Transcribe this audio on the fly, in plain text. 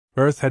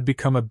Earth had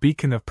become a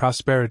beacon of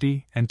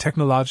prosperity and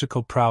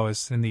technological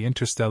prowess in the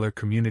interstellar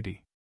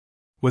community.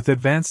 With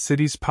advanced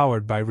cities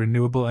powered by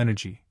renewable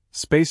energy,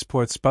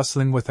 spaceports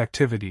bustling with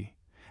activity,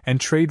 and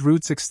trade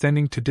routes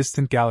extending to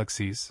distant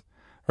galaxies,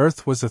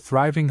 Earth was a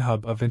thriving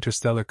hub of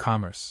interstellar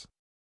commerce.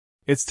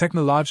 Its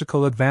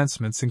technological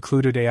advancements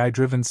included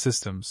AI-driven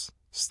systems,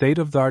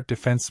 state-of-the-art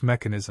defense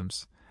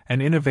mechanisms,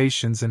 and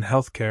innovations in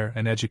healthcare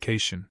and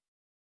education.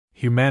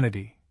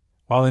 Humanity,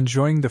 while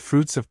enjoying the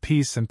fruits of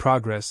peace and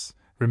progress,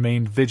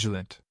 remained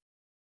vigilant.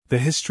 The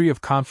history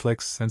of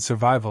conflicts and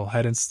survival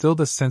had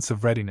instilled a sense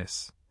of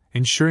readiness,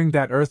 ensuring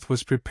that Earth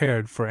was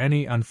prepared for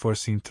any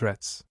unforeseen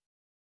threats.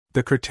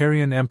 The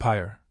Criterion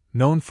Empire,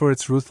 known for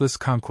its ruthless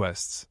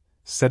conquests,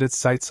 set its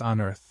sights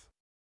on Earth.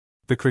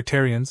 The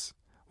Criterions,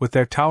 with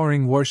their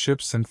towering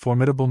warships and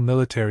formidable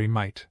military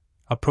might,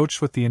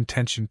 approached with the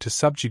intention to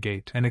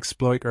subjugate and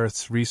exploit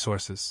Earth's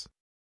resources.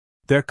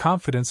 Their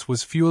confidence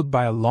was fueled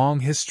by a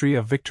long history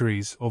of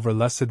victories over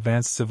less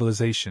advanced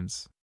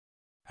civilizations.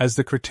 As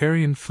the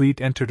Criterion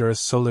fleet entered Earth's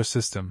solar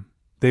system,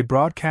 they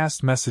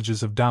broadcast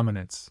messages of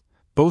dominance,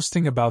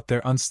 boasting about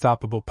their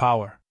unstoppable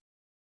power.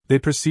 They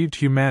perceived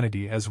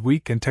humanity as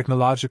weak and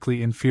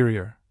technologically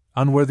inferior,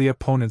 unworthy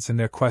opponents in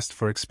their quest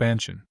for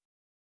expansion.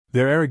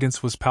 Their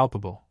arrogance was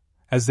palpable,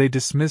 as they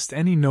dismissed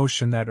any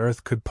notion that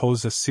Earth could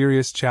pose a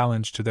serious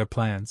challenge to their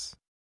plans.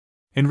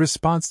 In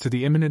response to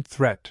the imminent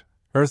threat,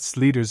 Earth's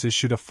leaders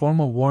issued a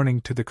formal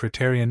warning to the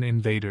Criterion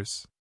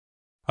invaders.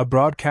 A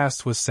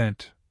broadcast was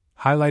sent,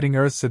 highlighting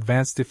Earth's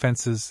advanced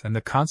defenses and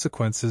the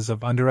consequences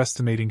of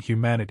underestimating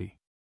humanity.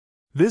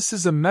 "This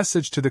is a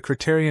message to the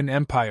Criterion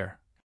Empire,"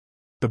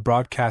 the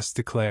broadcast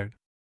declared.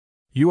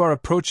 "You are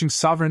approaching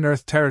sovereign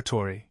Earth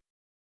territory.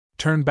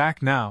 Turn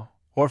back now,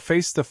 or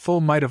face the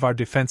full might of our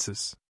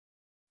defenses."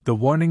 The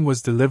warning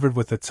was delivered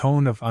with a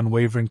tone of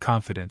unwavering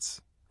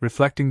confidence,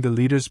 reflecting the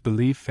leaders'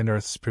 belief in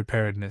Earth's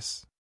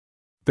preparedness.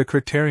 The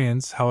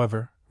Criterions,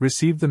 however,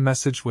 received the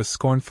message with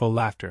scornful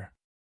laughter.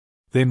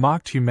 They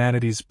mocked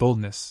humanity's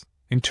boldness,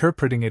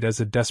 interpreting it as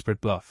a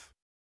desperate bluff.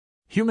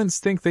 "Humans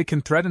think they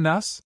can threaten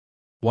us?"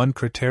 one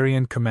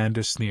Criterion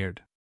commander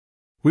sneered.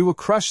 "We will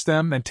crush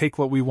them and take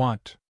what we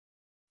want."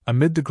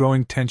 Amid the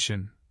growing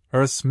tension,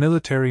 Earth's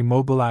military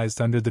mobilized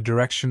under the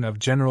direction of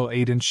General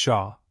Aidan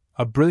Shaw,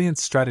 a brilliant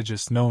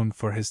strategist known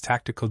for his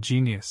tactical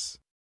genius.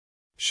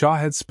 Shaw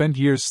had spent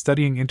years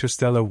studying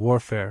interstellar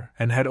warfare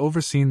and had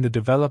overseen the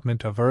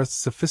development of Earth's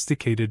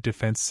sophisticated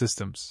defense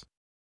systems.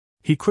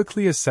 He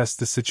quickly assessed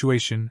the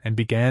situation and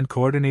began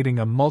coordinating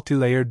a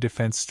multi-layered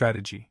defense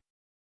strategy.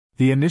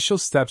 The initial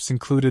steps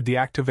included the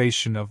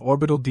activation of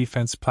orbital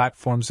defense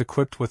platforms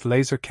equipped with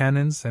laser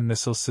cannons and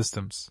missile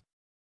systems.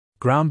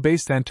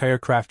 Ground-based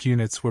anti-aircraft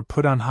units were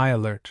put on high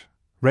alert,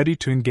 ready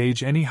to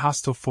engage any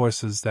hostile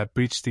forces that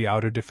breached the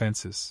outer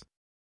defenses.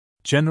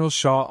 General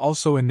Shaw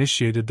also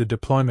initiated the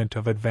deployment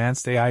of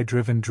advanced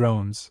AI-driven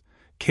drones,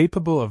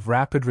 capable of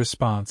rapid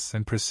response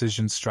and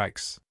precision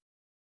strikes.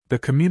 The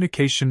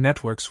communication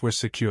networks were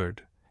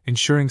secured,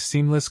 ensuring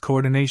seamless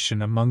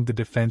coordination among the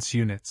defense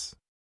units.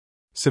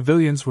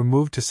 Civilians were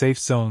moved to safe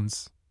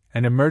zones,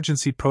 and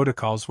emergency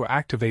protocols were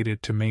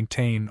activated to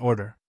maintain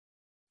order.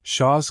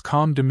 Shaw's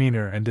calm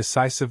demeanor and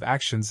decisive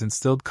actions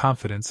instilled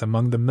confidence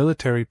among the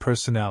military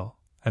personnel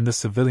and the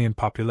civilian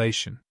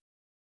population.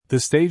 The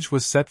stage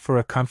was set for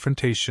a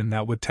confrontation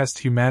that would test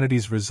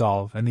humanity's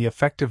resolve and the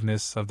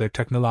effectiveness of their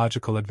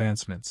technological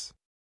advancements.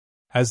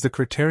 As the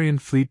Criterion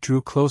fleet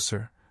drew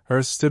closer,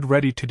 Earth stood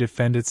ready to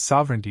defend its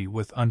sovereignty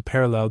with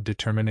unparalleled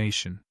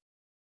determination.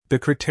 The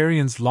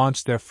Criterions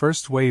launched their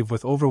first wave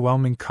with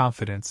overwhelming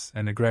confidence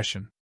and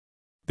aggression.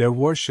 Their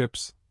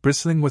warships,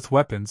 bristling with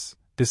weapons,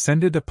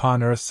 descended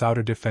upon Earth's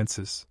outer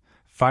defenses,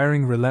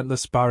 firing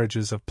relentless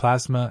barrages of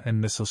plasma and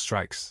missile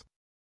strikes.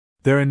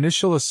 Their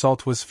initial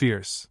assault was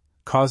fierce,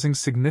 causing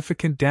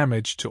significant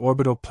damage to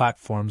orbital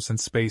platforms and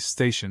space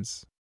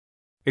stations.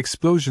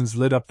 Explosions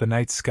lit up the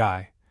night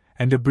sky,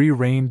 and debris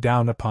rained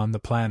down upon the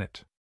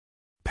planet.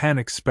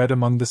 Panic spread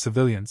among the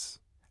civilians,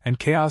 and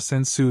chaos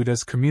ensued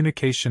as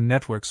communication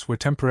networks were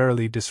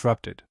temporarily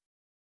disrupted.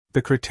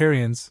 The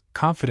Criterions,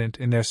 confident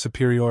in their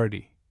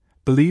superiority,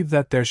 believed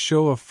that their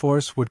show of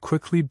force would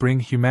quickly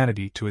bring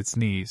humanity to its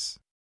knees.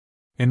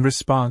 In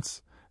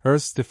response,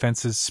 Earth's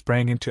defenses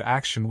sprang into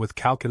action with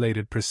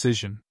calculated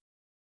precision.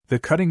 The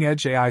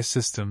cutting-edge AI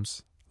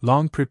systems,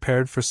 long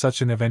prepared for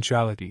such an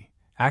eventuality,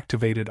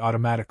 activated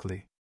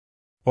automatically.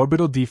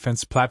 Orbital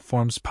defense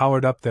platforms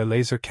powered up their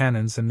laser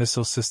cannons and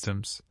missile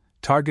systems,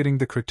 targeting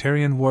the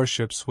Criterion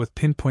warships with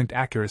pinpoint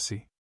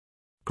accuracy.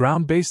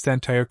 Ground-based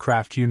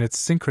anti-aircraft units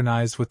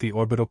synchronized with the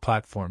orbital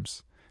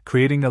platforms,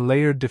 creating a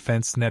layered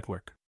defense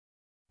network.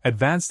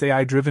 Advanced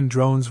AI-driven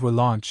drones were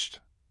launched,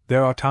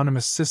 their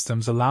autonomous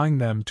systems allowing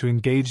them to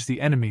engage the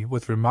enemy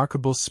with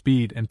remarkable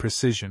speed and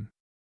precision.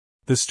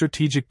 The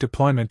strategic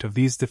deployment of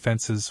these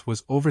defenses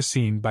was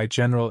overseen by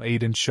General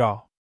Aidan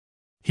Shaw.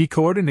 He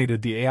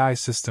coordinated the AI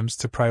systems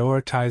to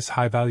prioritize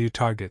high-value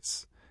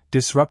targets,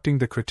 disrupting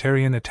the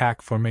Criterion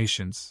attack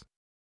formations.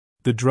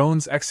 The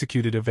drones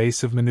executed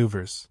evasive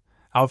maneuvers,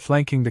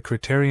 outflanking the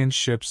Criterion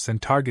ships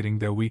and targeting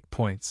their weak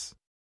points.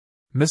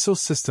 Missile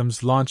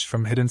systems launched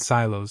from hidden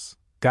silos,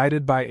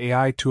 guided by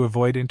AI to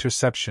avoid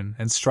interception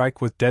and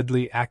strike with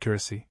deadly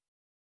accuracy.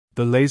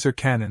 The laser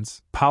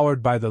cannons,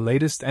 powered by the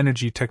latest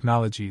energy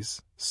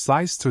technologies,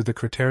 sliced through the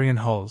Criterion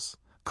hulls,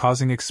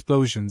 causing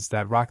explosions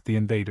that rocked the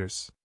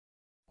invaders.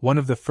 One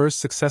of the first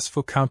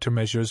successful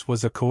countermeasures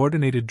was a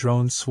coordinated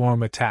drone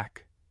swarm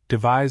attack,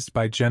 devised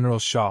by General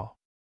Shaw.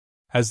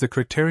 As the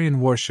Criterion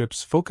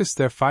warships focused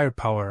their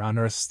firepower on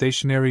Earth's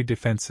stationary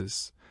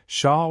defenses,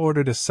 Shaw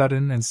ordered a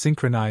sudden and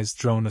synchronized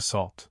drone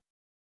assault.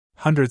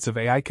 Hundreds of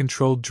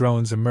AI-controlled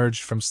drones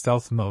emerged from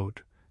stealth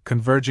mode,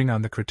 converging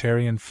on the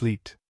Criterion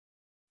fleet.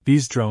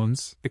 These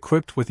drones,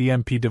 equipped with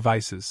EMP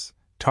devices,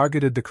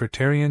 targeted the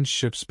Criterion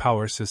ship's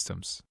power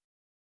systems.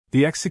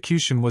 The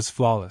execution was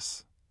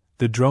flawless.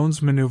 The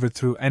drones maneuvered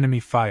through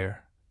enemy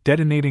fire,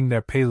 detonating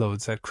their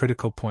payloads at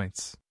critical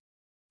points.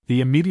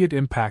 The immediate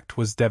impact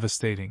was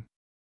devastating.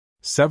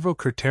 Several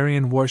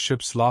Criterion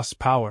warships lost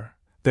power,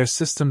 their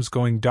systems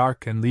going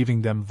dark and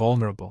leaving them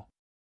vulnerable.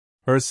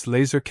 Earth's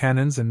laser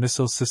cannons and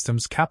missile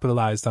systems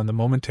capitalized on the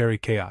momentary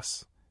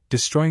chaos,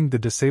 destroying the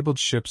disabled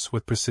ships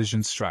with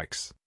precision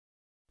strikes.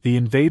 The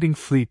invading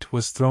fleet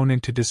was thrown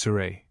into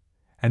disarray,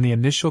 and the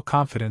initial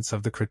confidence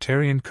of the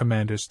Criterion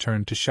commanders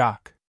turned to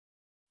shock.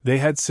 They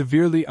had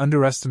severely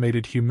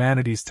underestimated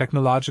humanity's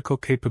technological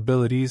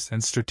capabilities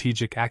and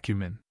strategic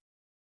acumen.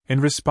 In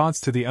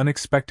response to the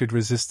unexpected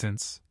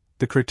resistance,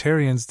 the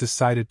Criterions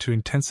decided to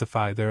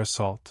intensify their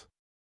assault.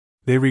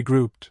 They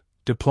regrouped,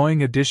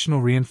 deploying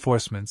additional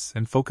reinforcements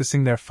and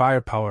focusing their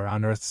firepower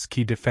on Earth's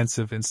key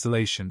defensive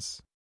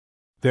installations.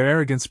 Their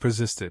arrogance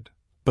persisted,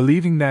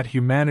 believing that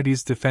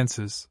humanity's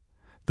defenses,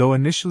 though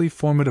initially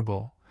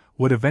formidable,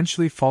 would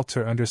eventually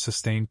falter under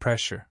sustained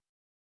pressure.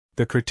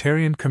 The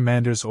Criterion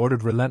commanders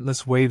ordered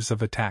relentless waves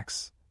of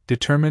attacks,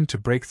 determined to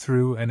break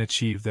through and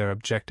achieve their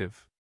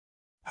objective.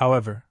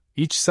 However,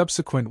 each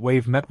subsequent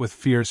wave met with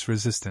fierce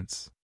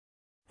resistance.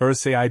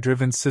 Earth's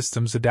AI-driven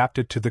systems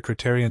adapted to the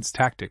Criterions'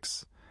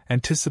 tactics,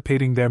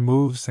 anticipating their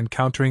moves and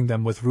countering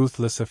them with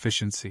ruthless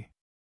efficiency.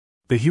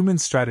 The human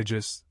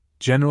strategist,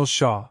 General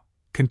Shaw,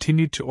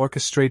 continued to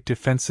orchestrate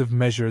defensive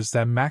measures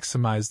that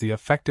maximized the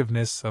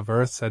effectiveness of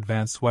Earth's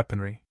advanced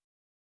weaponry.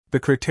 The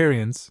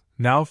Criterions,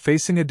 now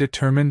facing a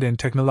determined and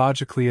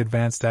technologically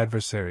advanced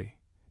adversary,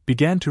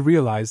 began to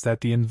realize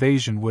that the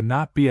invasion would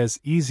not be as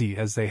easy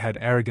as they had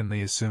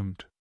arrogantly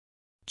assumed.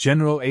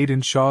 General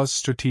Aidan Shaw's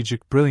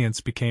strategic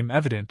brilliance became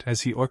evident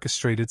as he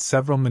orchestrated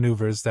several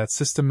maneuvers that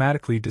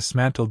systematically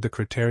dismantled the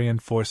Criterion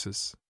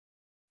forces.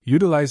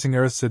 Utilizing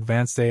Earth's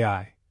advanced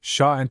AI,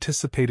 Shaw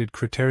anticipated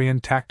Criterion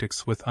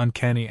tactics with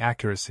uncanny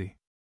accuracy.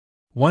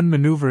 One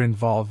maneuver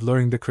involved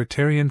luring the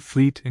Criterion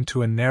fleet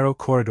into a narrow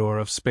corridor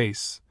of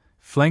space,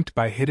 flanked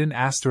by hidden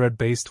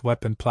asteroid-based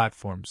weapon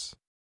platforms.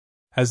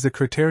 As the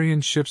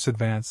Criterion ships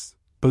advanced,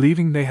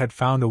 believing they had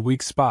found a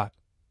weak spot,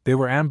 they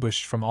were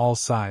ambushed from all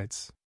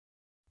sides.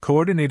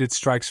 Coordinated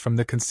strikes from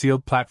the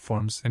concealed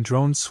platforms and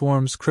drone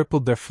swarms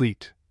crippled their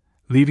fleet,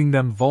 leaving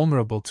them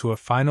vulnerable to a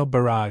final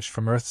barrage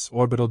from Earth's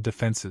orbital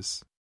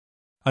defenses.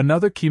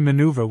 Another key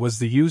maneuver was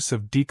the use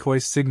of decoy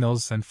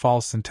signals and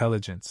false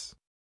intelligence.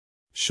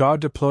 Shaw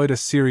deployed a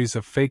series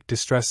of fake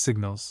distress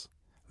signals,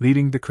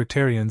 leading the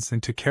Criterions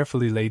into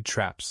carefully laid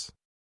traps.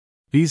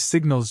 These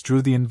signals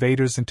drew the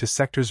invaders into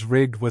sectors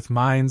rigged with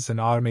mines and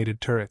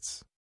automated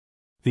turrets.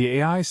 The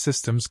AI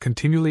systems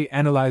continually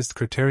analyzed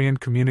Criterion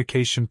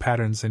communication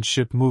patterns and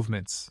ship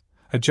movements,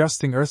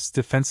 adjusting Earth's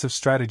defensive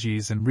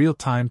strategies in real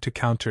time to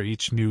counter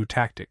each new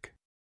tactic.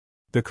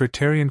 The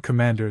Criterion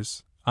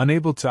commanders,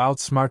 unable to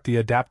outsmart the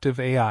adaptive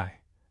AI,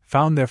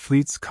 found their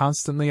fleets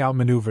constantly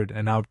outmaneuvered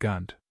and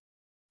outgunned.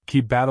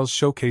 Key battles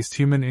showcased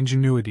human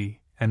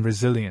ingenuity and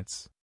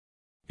resilience.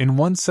 In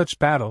one such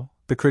battle,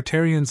 the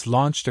Criterions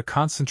launched a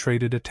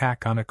concentrated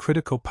attack on a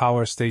critical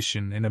power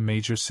station in a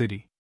major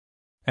city.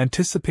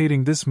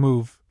 Anticipating this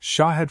move,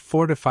 Shaw had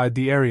fortified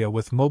the area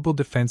with mobile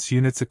defense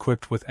units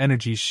equipped with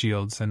energy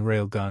shields and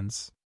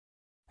railguns.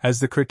 As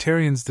the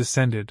Criterions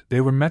descended, they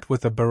were met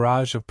with a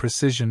barrage of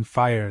precision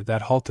fire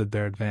that halted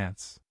their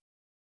advance.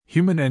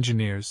 Human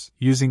engineers,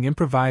 using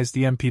improvised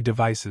EMP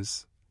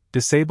devices,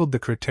 disabled the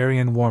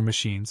Criterion war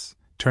machines,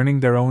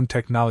 turning their own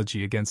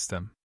technology against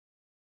them.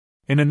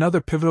 In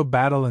another pivotal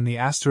battle in the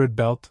asteroid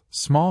belt,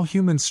 small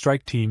human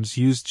strike teams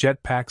used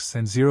jetpacks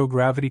and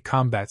zero-gravity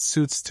combat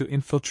suits to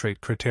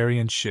infiltrate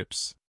Criterion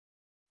ships.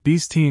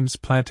 These teams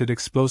planted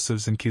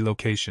explosives in key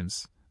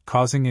locations,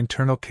 causing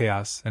internal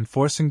chaos and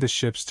forcing the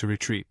ships to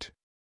retreat.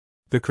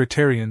 The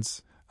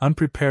Criterions,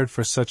 unprepared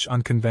for such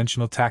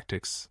unconventional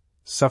tactics,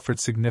 suffered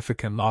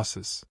significant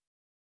losses.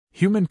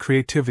 Human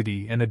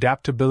creativity and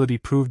adaptability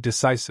proved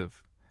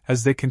decisive,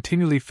 as they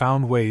continually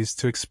found ways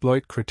to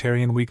exploit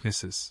Criterion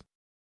weaknesses.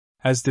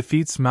 As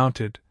defeats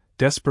mounted,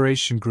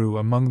 desperation grew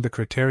among the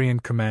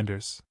Criterion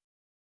commanders.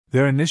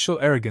 Their initial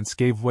arrogance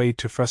gave way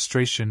to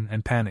frustration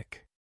and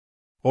panic.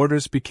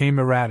 Orders became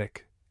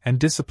erratic, and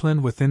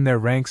discipline within their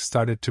ranks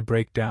started to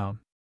break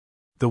down.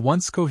 The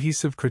once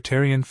cohesive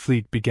Criterion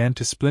fleet began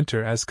to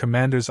splinter as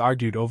commanders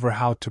argued over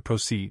how to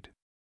proceed.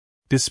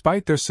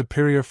 Despite their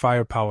superior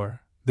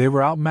firepower, they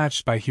were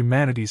outmatched by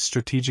humanity's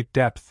strategic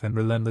depth and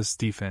relentless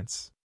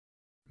defense.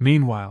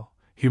 Meanwhile,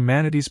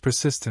 humanity's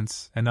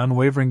persistence and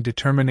unwavering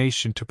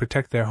determination to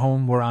protect their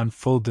home were on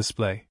full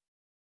display.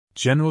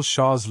 General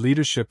Shaw's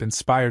leadership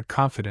inspired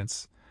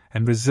confidence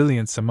and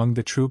resilience among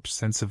the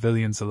troops and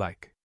civilians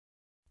alike.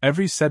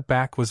 Every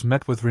setback was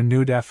met with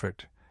renewed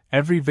effort,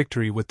 every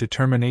victory with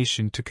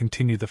determination to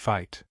continue the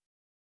fight.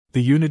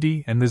 The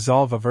unity and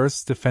resolve of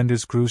Earth's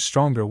defenders grew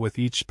stronger with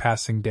each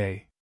passing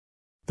day.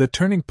 The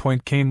turning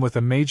point came with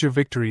a major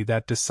victory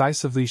that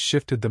decisively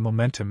shifted the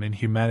momentum in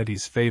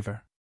humanity's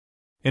favor.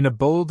 In a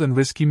bold and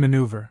risky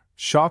maneuver,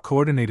 Shaw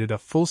coordinated a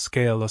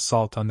full-scale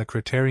assault on the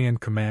Criterion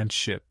command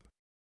ship.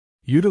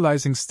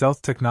 Utilizing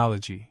stealth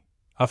technology,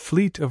 a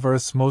fleet of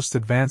Earth's most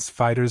advanced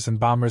fighters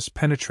and bombers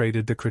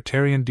penetrated the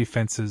Criterion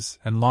defenses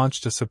and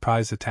launched a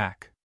surprise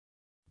attack.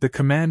 The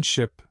command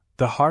ship,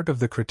 the heart of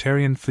the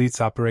Criterion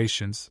fleet's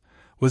operations,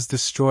 was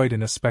destroyed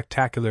in a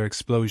spectacular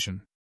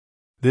explosion.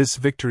 This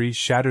victory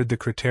shattered the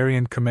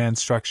Criterion command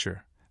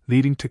structure,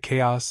 leading to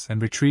chaos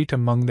and retreat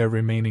among their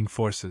remaining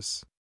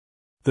forces.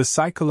 The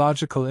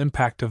psychological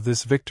impact of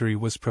this victory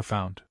was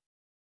profound.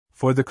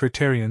 For the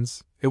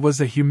Criterions, it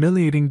was a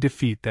humiliating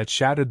defeat that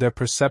shattered their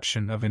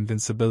perception of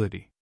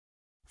invincibility.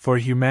 For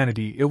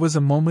humanity, it was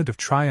a moment of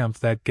triumph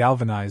that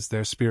galvanized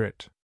their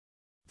spirit.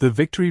 The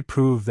victory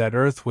proved that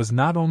Earth was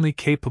not only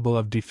capable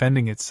of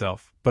defending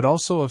itself, but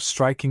also of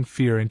striking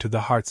fear into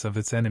the hearts of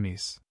its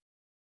enemies.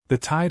 The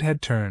tide had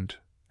turned,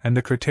 and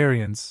the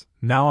Criterions,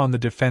 now on the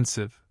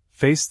defensive,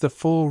 faced the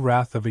full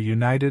wrath of a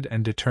united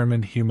and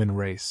determined human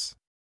race.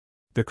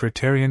 The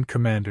Criterion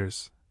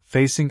commanders,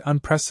 facing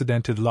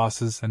unprecedented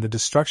losses and the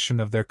destruction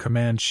of their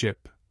command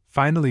ship,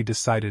 finally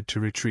decided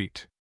to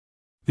retreat.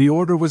 The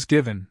order was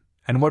given,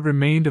 and what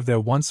remained of their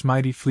once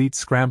mighty fleet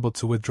scrambled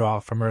to withdraw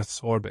from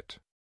Earth's orbit.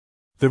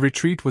 The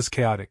retreat was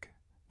chaotic,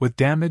 with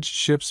damaged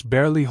ships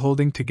barely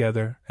holding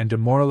together and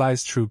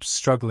demoralized troops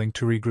struggling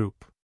to regroup.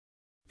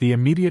 The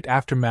immediate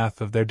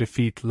aftermath of their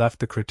defeat left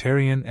the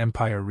Criterion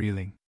Empire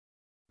reeling.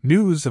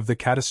 News of the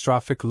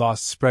catastrophic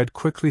loss spread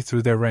quickly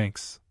through their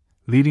ranks,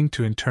 leading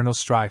to internal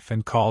strife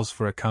and calls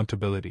for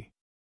accountability.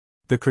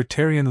 The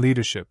Criterion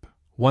leadership,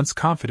 once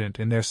confident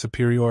in their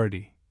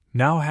superiority,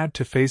 now had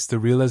to face the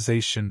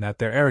realization that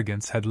their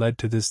arrogance had led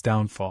to this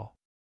downfall.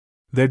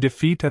 Their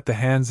defeat at the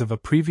hands of a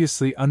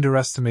previously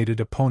underestimated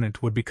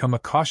opponent would become a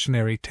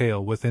cautionary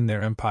tale within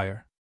their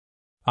empire.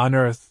 On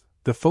Earth,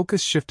 the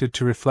focus shifted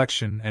to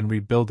reflection and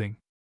rebuilding.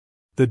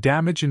 The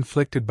damage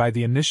inflicted by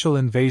the initial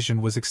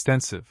invasion was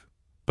extensive,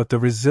 but the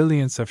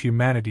resilience of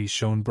humanity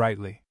shone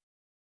brightly.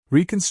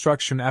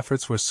 Reconstruction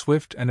efforts were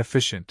swift and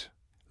efficient,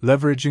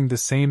 leveraging the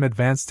same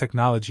advanced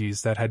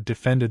technologies that had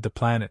defended the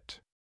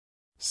planet.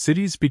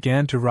 Cities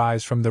began to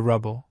rise from the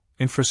rubble,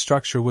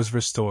 infrastructure was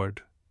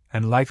restored,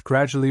 and life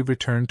gradually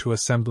returned to a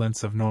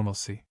semblance of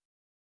normalcy.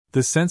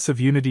 The sense of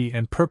unity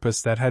and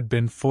purpose that had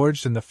been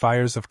forged in the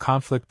fires of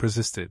conflict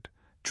persisted,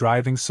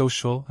 driving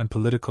social and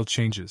political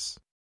changes.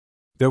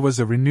 There was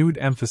a renewed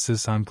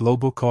emphasis on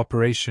global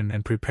cooperation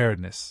and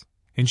preparedness,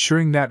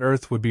 ensuring that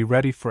Earth would be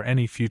ready for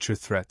any future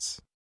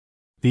threats.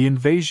 The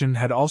invasion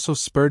had also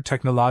spurred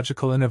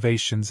technological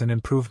innovations and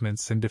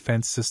improvements in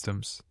defense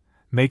systems,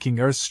 making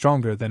Earth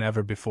stronger than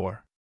ever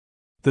before.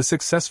 The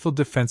successful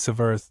defense of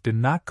Earth did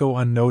not go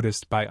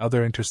unnoticed by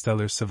other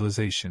interstellar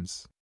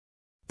civilizations.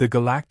 The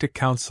Galactic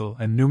Council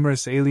and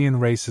numerous alien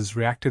races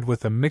reacted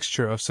with a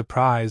mixture of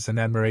surprise and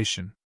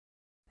admiration.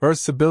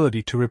 Earth's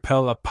ability to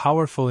repel a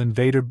powerful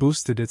invader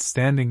boosted its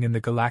standing in the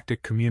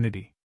galactic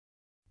community.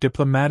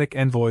 Diplomatic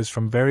envoys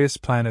from various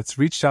planets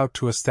reached out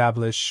to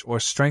establish or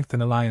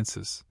strengthen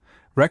alliances,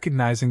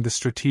 recognizing the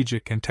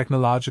strategic and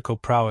technological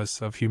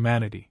prowess of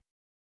humanity.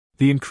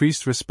 The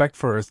increased respect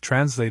for Earth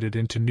translated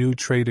into new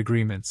trade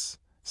agreements,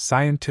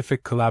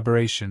 scientific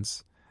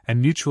collaborations,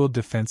 and mutual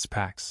defense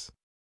pacts.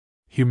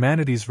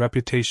 Humanity's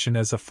reputation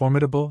as a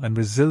formidable and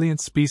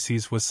resilient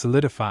species was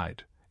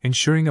solidified,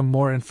 ensuring a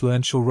more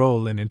influential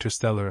role in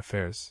interstellar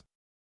affairs.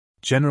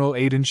 General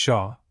Aidan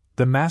Shaw,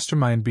 the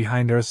mastermind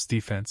behind Earth's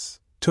defense,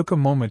 took a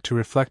moment to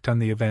reflect on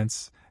the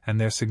events and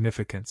their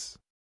significance.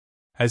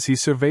 As he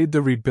surveyed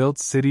the rebuilt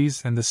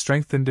cities and the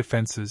strengthened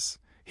defenses,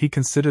 he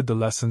considered the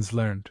lessons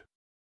learned.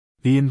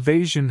 The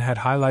invasion had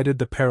highlighted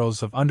the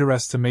perils of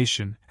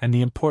underestimation and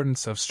the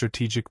importance of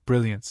strategic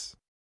brilliance.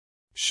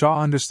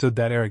 Shaw understood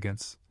that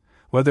arrogance,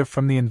 whether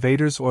from the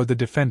invaders or the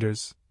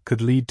defenders, could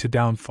lead to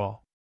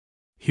downfall.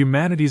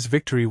 Humanity's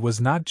victory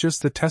was not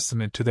just a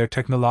testament to their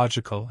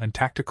technological and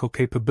tactical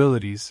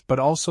capabilities but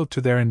also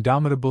to their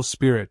indomitable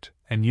spirit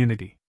and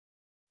unity.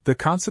 The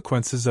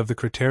consequences of the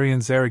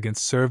Criterions' arrogance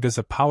served as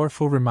a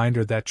powerful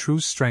reminder that true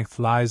strength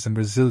lies in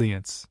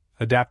resilience,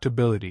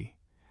 adaptability,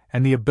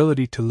 and the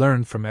ability to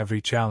learn from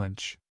every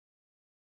challenge.